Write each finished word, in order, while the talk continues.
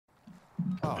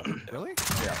Oh, really?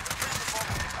 Yeah.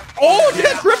 Oh, did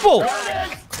that triple?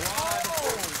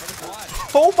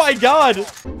 Oh my god.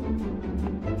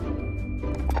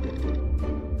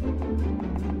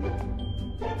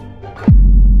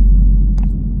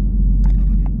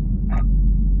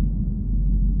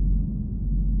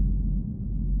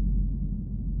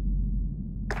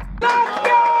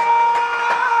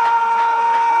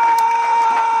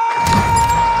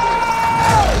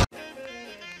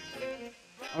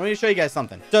 I'm going to show you guys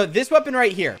something. So this weapon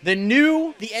right here, the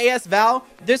AS VAL,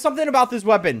 there's something about this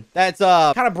weapon that's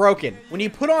kind of broken. When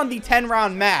you put on the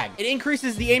 10-round mag, it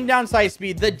increases the aim down sight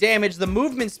speed, the damage, the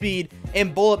movement speed,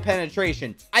 and bullet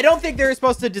penetration. I don't think they're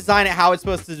supposed to design it how it's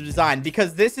supposed to design,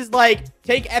 because this is like,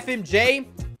 take FMJ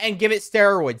and give it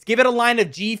steroids. Give it a line of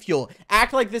G Fuel.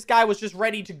 Act like this guy was just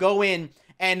ready to go in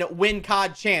and win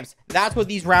COD champs. That's what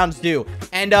these rounds do.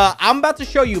 And I'm about to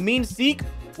show you, me and Seek,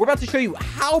 we're about to show you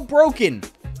how broken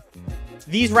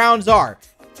these rounds are.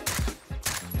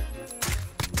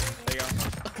 There you go.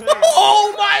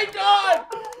 Oh my god,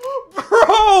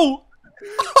 bro.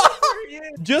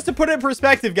 Just to put it in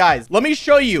perspective, guys, let me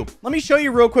show you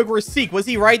real quick where Seek was.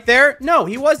 He right there? No,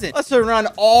 he wasn't. Let's run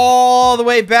all the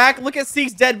way back. Look at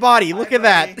Seek's dead body. Look at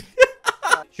that.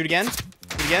 Shoot again.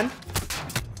 Shoot again.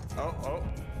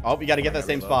 Oh, you got to get that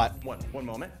same spot. One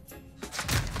moment.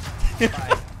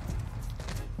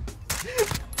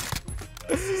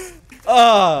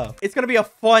 It's gonna be a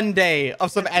fun day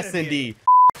of some S&D.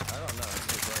 I don't know.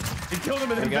 He killed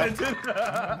him in invented.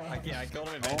 I killed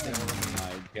him in invented. Oh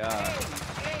my god.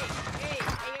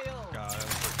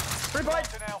 Free fight.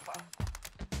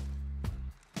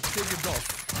 Take your dog.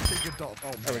 Take your dog.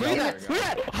 Oh, There we my go. god. Look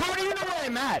at that. How do you know where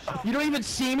I'm at? You don't even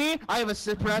see me? I have a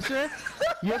suppressor?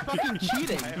 You're fucking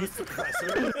cheating.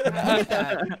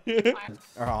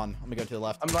 Or on. Let me go to the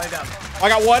left. I'm lying down. I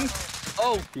got one.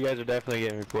 Oh, you guys are definitely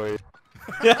getting recorded.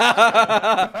 Oh my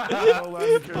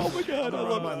god, I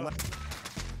love it.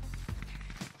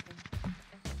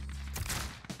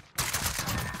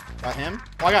 Got him.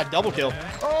 Oh, I got a double kill.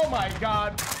 Oh my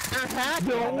god. You're hacking.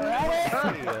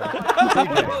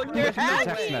 You're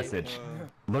text message.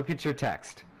 Look at your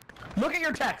text. Look at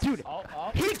your text, dude.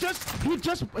 They just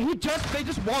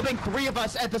wallbanged 3 of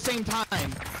us at the same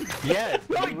time. Yes.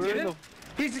 No, he didn't.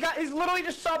 He's literally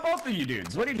just shot both of you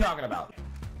dudes. What are you talking about?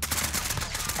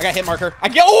 I got hit marker. I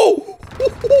get. Oh! You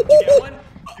got one?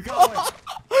 You got one.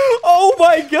 Oh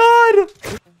my god!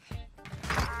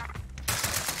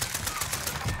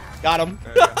 Got him.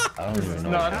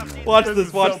 Watch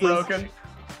this. Watch this. Broken.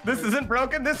 This isn't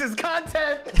broken. This is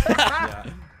content. Yeah.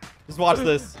 Just watch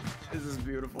this. This is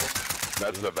beautiful.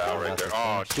 That's the VAL right there.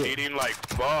 Oh, cheating like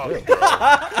fuck.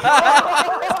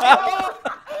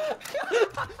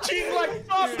 Cheating like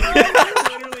fuck.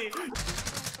 Literally.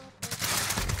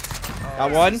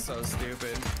 Got one. So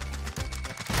stupid.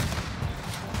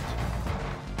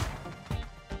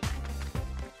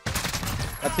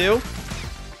 Got 2.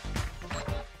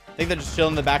 I think they're just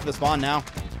chilling in the back of the spawn now.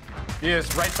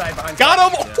 Yes, right side behind.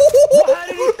 Got him! Yeah. How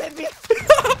did he hit me?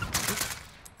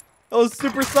 That was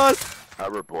super sus. I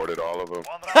reported all of them.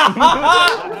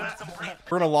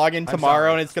 We're gonna log in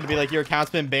tomorrow and it's gonna be like your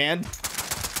account's been banned.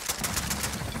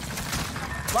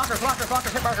 Blocker,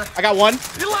 hit marker. I got one.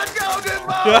 Let's go,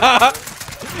 Dysmo!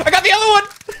 I got the other one!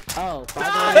 Oh,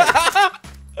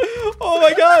 Oh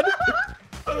my god!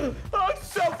 Oh, it's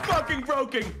so fucking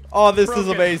broken. Oh, this is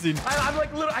amazing. I'm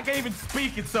like, literally, I can't even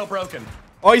speak. It's so broken.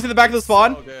 Oh, he's in the back of the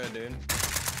spawn. Oh, good, dude.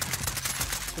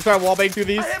 Let's try wallbang through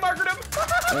these. I hit markered him.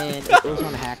 And it was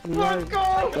on hacking Let's mode.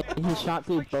 go. And he shot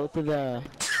through both of the.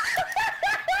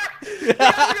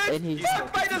 And he's.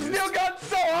 Fight this new gun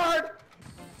so hard.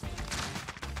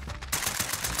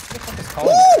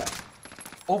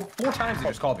 Oh, 4 times he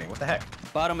just called me. What the heck?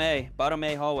 Bottom A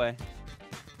hallway.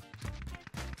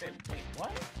 Wait,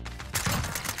 what?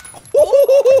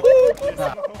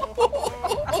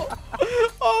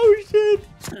 Oh shit!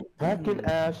 Fucking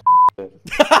ass.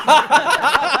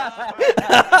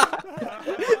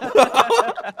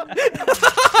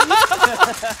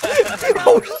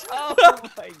 Oh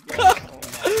my god.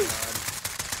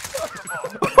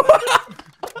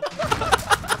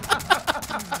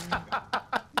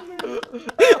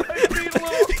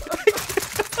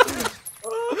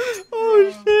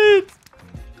 Oh shit!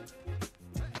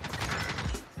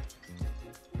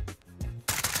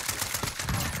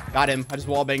 Got him. I just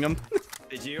wallbang him.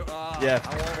 Did you? Yeah.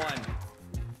 I won one.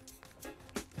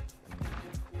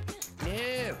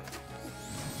 No.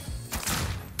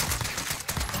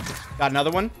 Got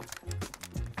another one.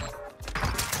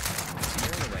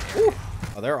 Ooh.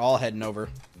 Oh, they're all heading over.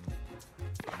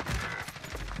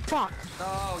 Fuck.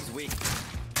 Oh, he's weak.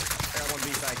 One B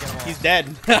side, get him all. He's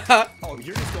dead. Oh,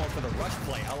 you're just going for the rush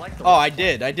play. I like the Oh, rush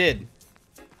I did.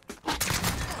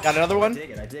 Got another one? dig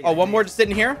it, I dig Oh, it, one more just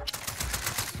sitting here.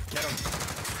 Get him.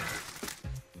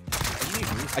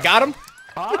 I got him.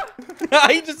 Huh?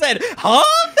 He just said, huh?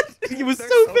 He was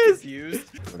so pissed. Confused.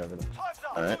 Whatever.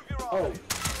 Alright. Oh.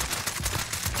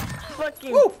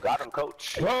 Fucking Woo. got him,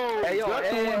 coach. Bro, Hey, yo, that's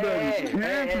the one that was camping,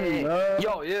 man.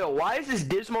 Yo, why is this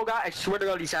Dysmo guy? I swear to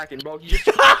God, he's hacking, bro. He just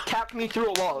tapped me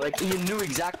through a wall. Like, he knew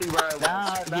exactly where I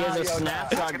was. He has a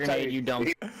snapshot grenade, you dumb.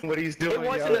 What he's doing, It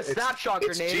wasn't yo, a snapshot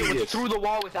it's grenade. It was genius. through the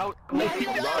wall without.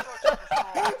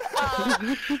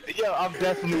 Yo, I'm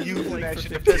definitely using that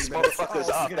shit to piss motherfuckers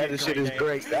off. That shit is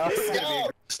great, dog.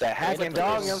 It's that hacking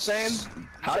dog, you know what I'm saying?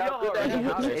 How y'all put that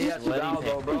in AS VAL,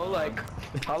 though, bro? Like,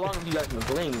 how long have you guys been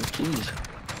playing? Jeez.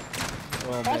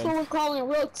 That's what we're calling a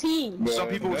real team. Some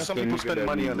people spend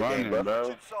money on the game,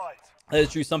 bro. That is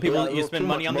true. Some people, you spend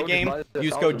money on the game.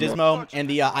 Use code Dysmo and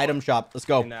the item shop. Let's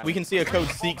go. We can see a code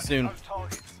Seek soon.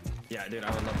 Yeah, dude,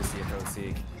 I would love to see a code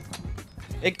Seek.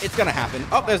 It's gonna happen.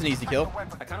 Oh, there's an easy kill. I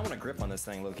kind of want to grip on this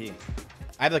thing, low key.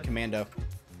 I have the commando.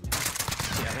 Yeah,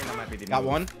 I think that might be the Got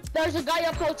move. one. There's a guy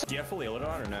up close. Do you have fully loaded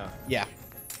on or no? Yeah.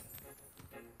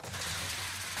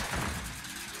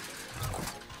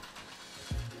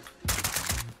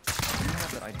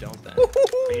 But I don't then.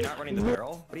 Are you not running the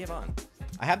barrel? What do you have on?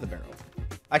 I have the barrel.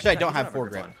 Actually, I don't you have a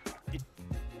foregrip. on.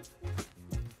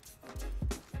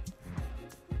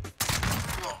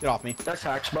 Get off me. That's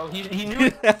hacks, bro. He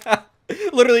knew.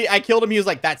 Literally, I killed him. He was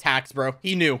like, "That's hacks, bro."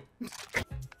 He knew.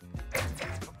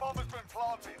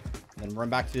 Then run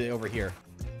back to over here.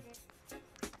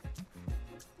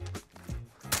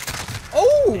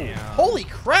 Oh, Damn. holy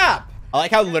crap! I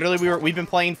like how literally we've been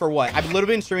playing for what? I've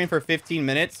literally been streaming for 15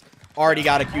 minutes. Already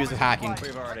got accused of hacking.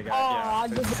 We've already got,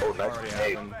 yeah. It's Oh, already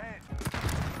happened.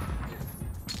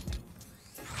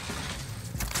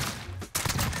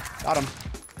 Got him.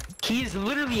 He's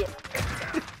literally.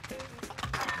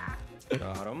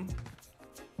 Got him.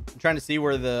 I'm trying to see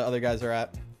where the other guys are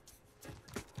at.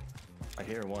 I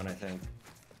hear one, I think.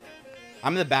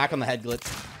 I'm in the back on the head glitch.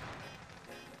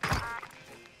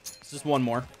 It's just one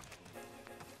more.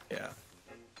 Yeah.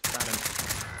 Got him.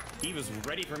 He was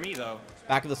ready for me, though.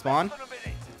 Back of the spawn.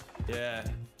 Yeah.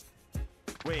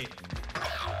 Wait.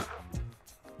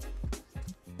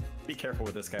 Be careful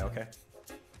with this guy, okay?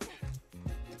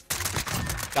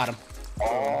 Got him.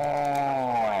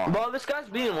 Bro, this guy's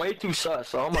being way too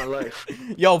sus all my life.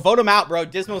 Yo, vote him out, bro.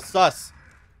 Dysmo's sus.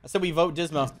 I said we vote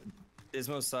Dysmo.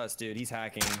 Dysmo's sus, dude. He's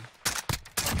hacking.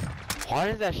 Why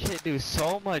does that shit do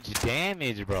so much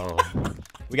damage, bro?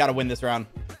 We gotta win this round.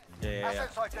 Yeah.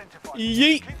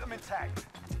 Yeet.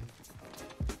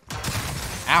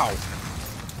 Ow.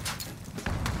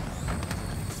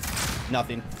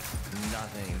 Nothing.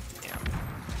 Nothing. Damn.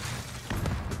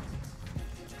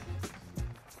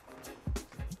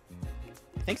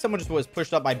 I think someone just was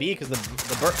pushed up by B because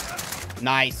the bird.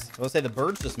 Nice. I was say the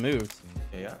birds just moved.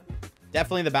 Yeah.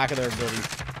 Definitely in the back of their building.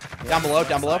 Down below.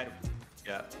 Down below. Side.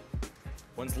 Yeah.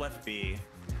 One's left B.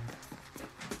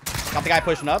 Got the guy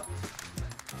pushing up.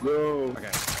 Okay.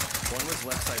 One was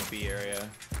left side B area.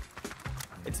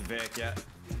 It's Vic, yeah.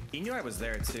 He knew I was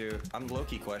there too. I'm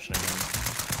low-key questioning him.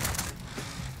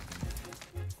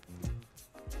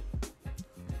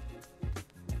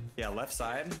 Yeah, left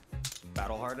side.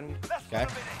 Battle hardened. Okay.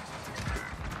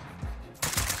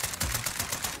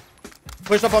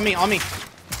 Push up on me. On me.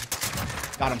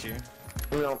 Got him.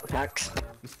 No, hacks.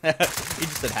 He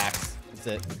just said hacks. That's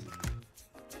it.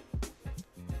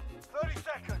 30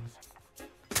 seconds.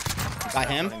 Got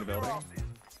him. In the building.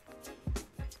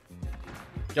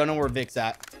 Don't know where Vic's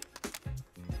at.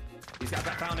 He's got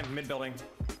that, found him mid-building.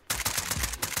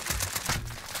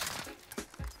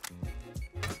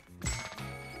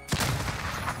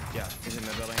 Yeah, he's in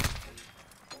mid-building.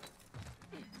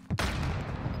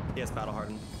 He has battle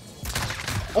hardened.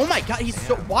 Oh my god, he's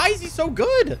so. Why is he so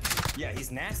good? Yeah,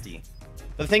 he's nasty.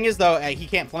 The thing is though, he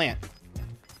can't plant.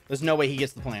 There's no way he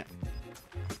gets the plant.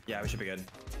 Yeah, we should be good.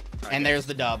 And there's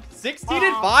the dub.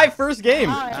 16-5 first game.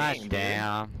 God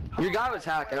damn. Your guy was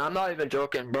hacking. I'm not even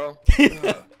joking, bro. Bro,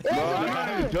 I'm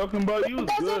not even joking, bro. You was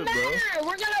Doesn't good, bro. matter.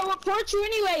 We're gonna report you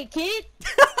anyway, kid.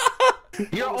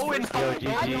 You're 0-5.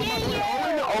 GG.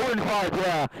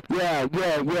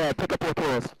 0-5, yeah. Pick up your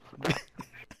tools.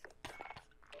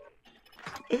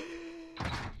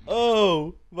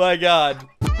 Oh my god.